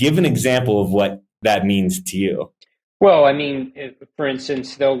give an example of what that means to you. Well, I mean, for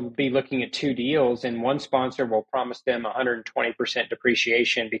instance, they'll be looking at 2 deals, and one sponsor will promise them 120%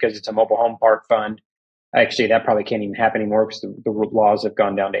 depreciation because it's a mobile home park fund. Actually, that probably can't even happen anymore because the laws have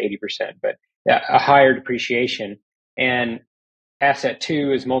gone down to 80%, but a higher depreciation. And asset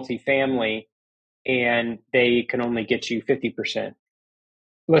 2 is multifamily, and they can only get you 50%.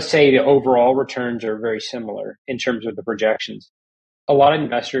 Let's say the overall returns are very similar in terms of the projections. A lot of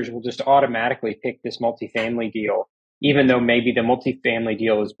investors will just automatically pick this multifamily deal, even though maybe the multifamily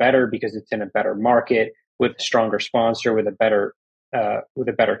deal is better because it's in a better market with a stronger sponsor with a better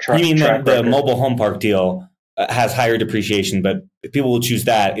track. You mean the mobile home park deal has higher depreciation, but people will choose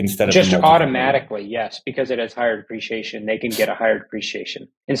that instead of just automatically, yes, because it has higher depreciation. They can get a higher depreciation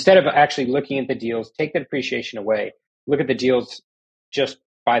instead of actually looking at the deals. Take the depreciation away. Look at the deals just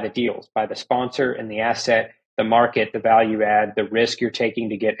by the sponsor and the asset, the market, the value add, the risk you're taking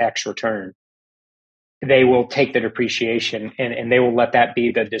to get X return. They will take the depreciation and they will let that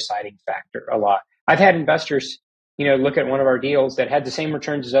be the deciding factor a lot. I've had investors, look at one of our deals that had the same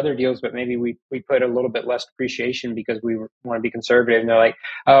returns as other deals, but maybe we put a little bit less depreciation because we want to be conservative. And they're like,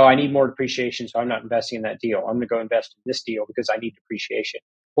 oh, I need more depreciation, so I'm not investing in that deal. I'm going to go invest in this deal because I need depreciation.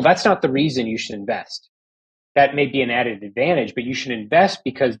 Well, that's not the reason you should invest. That may be an added advantage, but you should invest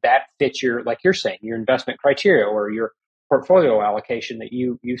because that fits like you're saying, your investment criteria or your portfolio allocation that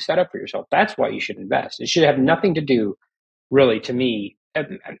you set up for yourself. That's why you should invest. It should have nothing to do, really, to me.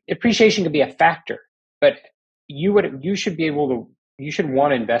 Appreciation could be a factor, but you should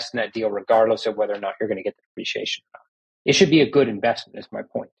want to invest in that deal regardless of whether or not you're going to get the depreciation or not. It should be a good investment, is my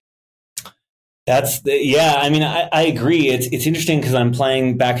point. I mean, I agree. It's interesting because I'm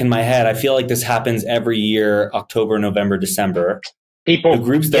playing back in my head. I feel like this happens every year, October, November, December. The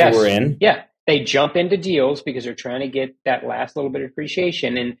groups that we're in. Yeah. They jump into deals because they're trying to get that last little bit of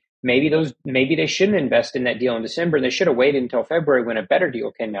appreciation. And maybe they shouldn't invest in that deal in December. They should have waited until February when a better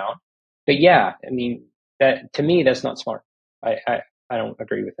deal came out. But yeah, I mean, that to me, that's not smart. I don't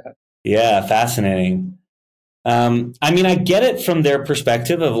agree with that. Yeah, fascinating. I mean, I get it from their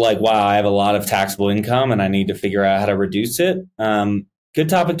perspective of like, wow, I have a lot of taxable income and I need to figure out how to reduce it. Good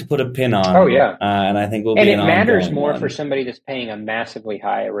topic to put a pin on. Oh, yeah. And I think it matters more for somebody that's paying a massively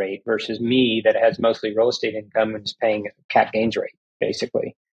high rate versus me that has mostly real estate income and is paying a cap gains rate,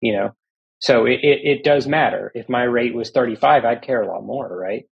 basically, So it does matter. If my rate was 35, I'd care a lot more,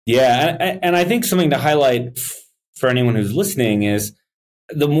 right? Yeah. And I think something to highlight for anyone who's listening is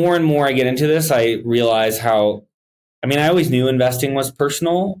the more and more I get into this, I realize I always knew investing was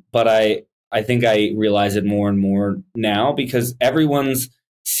personal, but I think I realize it more and more now because everyone's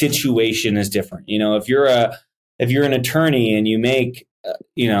situation is different. If you're if you're an attorney and you make,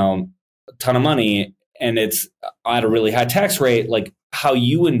 a ton of money and it's at a really high tax rate, like how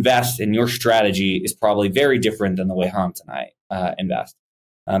you invest in your strategy is probably very different than the way Hans and I invest.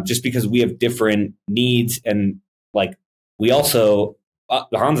 Just because we have different needs and like we also,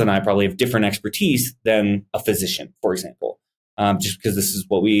 Hans and I probably have different expertise than a physician, for example, just because this is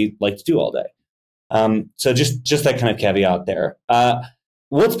what we like to do all day. So just that kind of caveat there.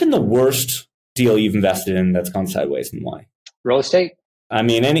 What's been the worst deal you've invested in that's gone sideways and why? Real estate. I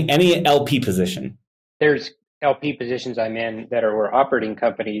mean, any LP position. There's LP positions I'm in that were operating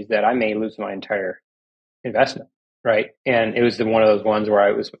companies that I may lose my entire investment, right? And it was one of those ones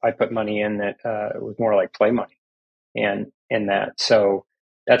where I put money in that it was more like play money, and in that. So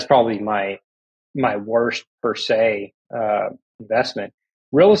that's probably my worst per se investment.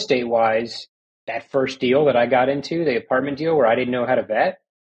 Real estate wise, that first deal that I got into, the apartment deal where I didn't know how to vet,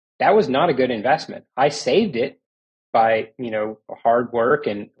 that was not a good investment. I saved it by, hard work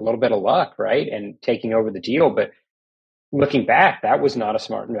and a little bit of luck, right? And taking over the deal. But looking back, that was not a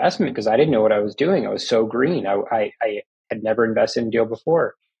smart investment because I didn't know what I was doing. I was so green. I had never invested in a deal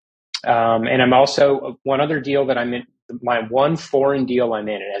before. And I'm also one other deal that I'm in, my one foreign deal I'm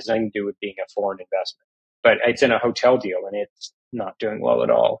in, it has nothing to do with being a foreign investment, but it's in a hotel deal and it's not doing well at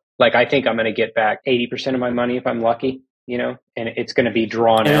all. Like I think I'm going to get back 80% of my money if I'm lucky, and it's going to be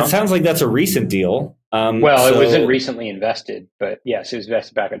drawn out. And it sounds like that's a recent deal. It wasn't recently invested, but yes, it was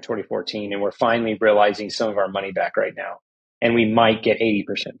invested back in 2014 and we're finally realizing some of our money back right now and we might get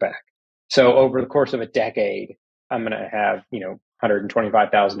 80% back. So over the course of a decade, I'm going to have,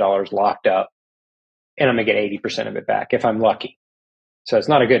 $125,000 locked up and I'm going to get 80% of it back if I'm lucky. So it's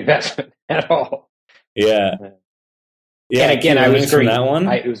not a good investment at all. Yeah. Yeah. And again, I was from that one.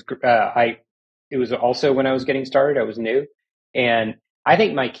 It was also when I was getting started, I was new. And I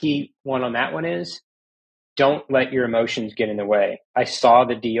think my key one on that one is don't let your emotions get in the way. I saw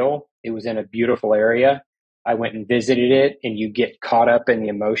the deal. It was in a beautiful area. I went and visited it and you get caught up in the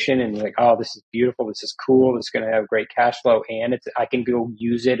emotion and you're like, oh, this is beautiful. This is cool. This is going to have great cash flow. And I can go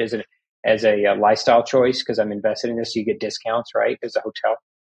use it as a lifestyle choice because I'm invested in this. So you get discounts, right? As a hotel.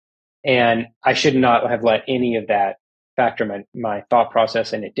 And I should not have let any of that factor my thought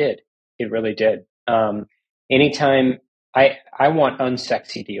process. And it did. It really did. Anytime I want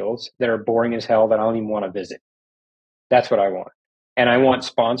unsexy deals that are boring as hell that I don't even want to visit. That's what I want. And I want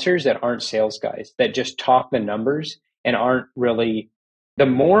sponsors that aren't sales guys, that just talk the numbers and aren't really, the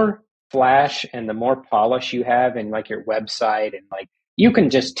more flash and the more polish you have in like your website and like, you can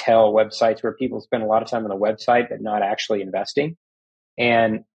just tell websites where people spend a lot of time on the website, but not actually investing.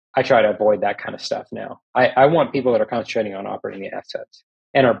 And I try to avoid that kind of stuff now. I want people that are concentrating on operating the assets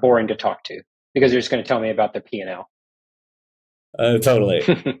and are boring to talk to because they're just going to tell me about the P&L. Totally.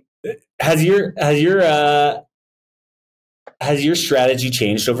 Has your strategy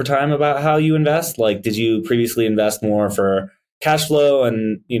changed over time about how you invest? Like, did you previously invest more for cash flow,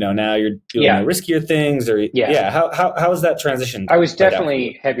 and now you're doing more riskier things? Or how has that transition? I was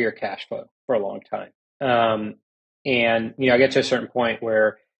definitely heavier cash flow for a long time, and I get to a certain point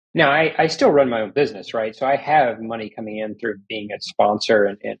where now I still run my own business, right? So I have money coming in through being a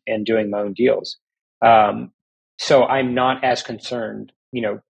sponsor and doing my own deals. So I'm not as concerned.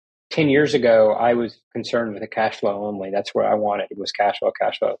 10 years ago, I was concerned with the cash flow only. That's what I wanted. It was cash flow,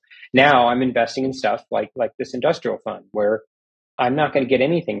 cash flow. Now I'm investing in stuff like this industrial fund where I'm not going to get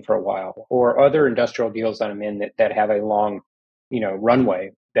anything for a while, or other industrial deals that I'm in that have a long,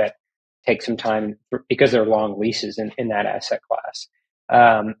 runway that take some time because they're long leases in that asset class.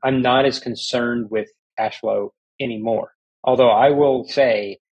 I'm not as concerned with cash flow anymore. Although I will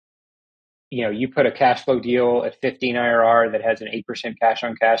say, you put a cash flow deal at 15 IRR that has an 8% cash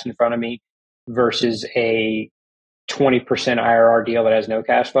on cash in front of me versus a 20% IRR deal that has no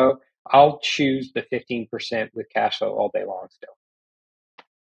cash flow, I'll choose the 15% with cash flow all day long still.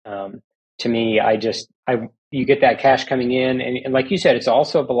 To me, you get that cash coming in and like you said, it's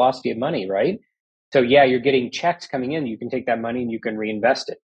also a velocity of money, right? So yeah, you're getting checks coming in. You can take that money and you can reinvest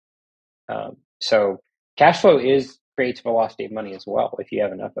it. So cash flow creates velocity of money as well if you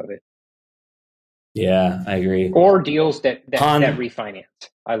have enough of it. Yeah, I agree. Or deals that refinance.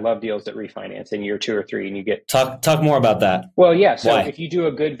 I love deals that refinance in year 2 or 3 and you get... Talk more about that. Well, yeah. So if you do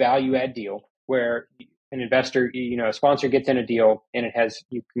a good value add deal where an investor, a sponsor gets in a deal and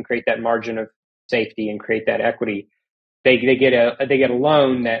you can create that margin of safety and create that equity, they get a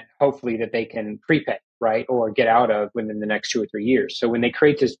loan that hopefully that they can prepay, right? Or get out of within the next 2 or 3 years. So when they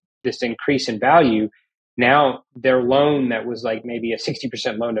create this increase in value, now their loan that was like maybe a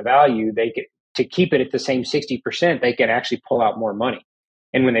 60% loan to value, to keep it at the same 60%, they can actually pull out more money.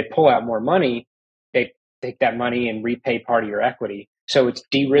 And when they pull out more money, take that money and repay part of your equity. So it's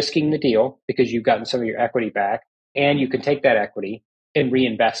de-risking the deal because you've gotten some of your equity back, and you can take that equity and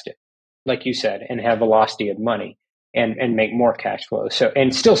reinvest it, like you said, and have velocity of money and make more cash flow. So,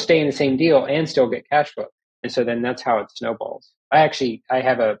 and still stay in the same deal and still get cash flow. And so then that's how it snowballs. I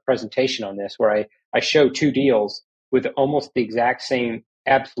have a presentation on this where I show two deals with almost the exact same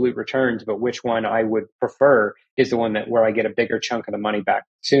absolute returns, but which one I would prefer is the one where I get a bigger chunk of the money back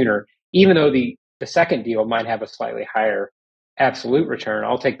sooner, even though the second deal might have a slightly higher absolute return.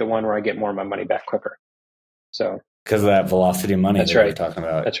 I'll take the one where I get more of my money back quicker. So because of that velocity of money that's that right. we're talking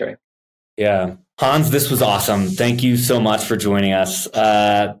about. That's right. Yeah. Hans, this was awesome. Thank you so much for joining us.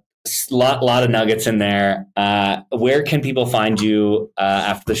 Lot of nuggets in there. Where can people find you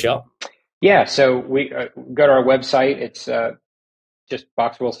after the show? Yeah, so we go to our website. It's just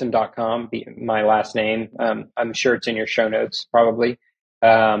boxwilson.com, my last name. I'm sure it's in your show notes, probably.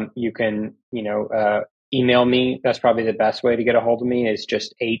 You can, email me. That's probably the best way to get a hold of me, is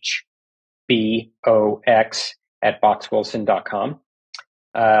just hbox@boxwilson.com.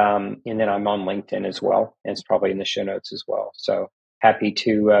 And then I'm on LinkedIn as well. And it's probably in the show notes as well. So happy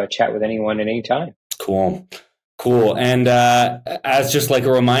to chat with anyone at any time. Cool. And as just like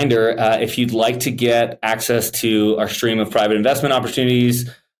a reminder, if you'd like to get access to our stream of private investment opportunities,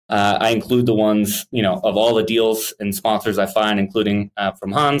 I include the ones, of all the deals and sponsors I find, including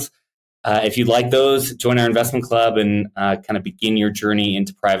from Hans. If you'd like those, join our investment club and kind of begin your journey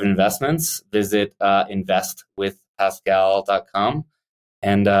into private investments. Visit investwithpascal.com.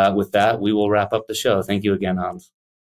 And with that, we will wrap up the show. Thank you again, Hans.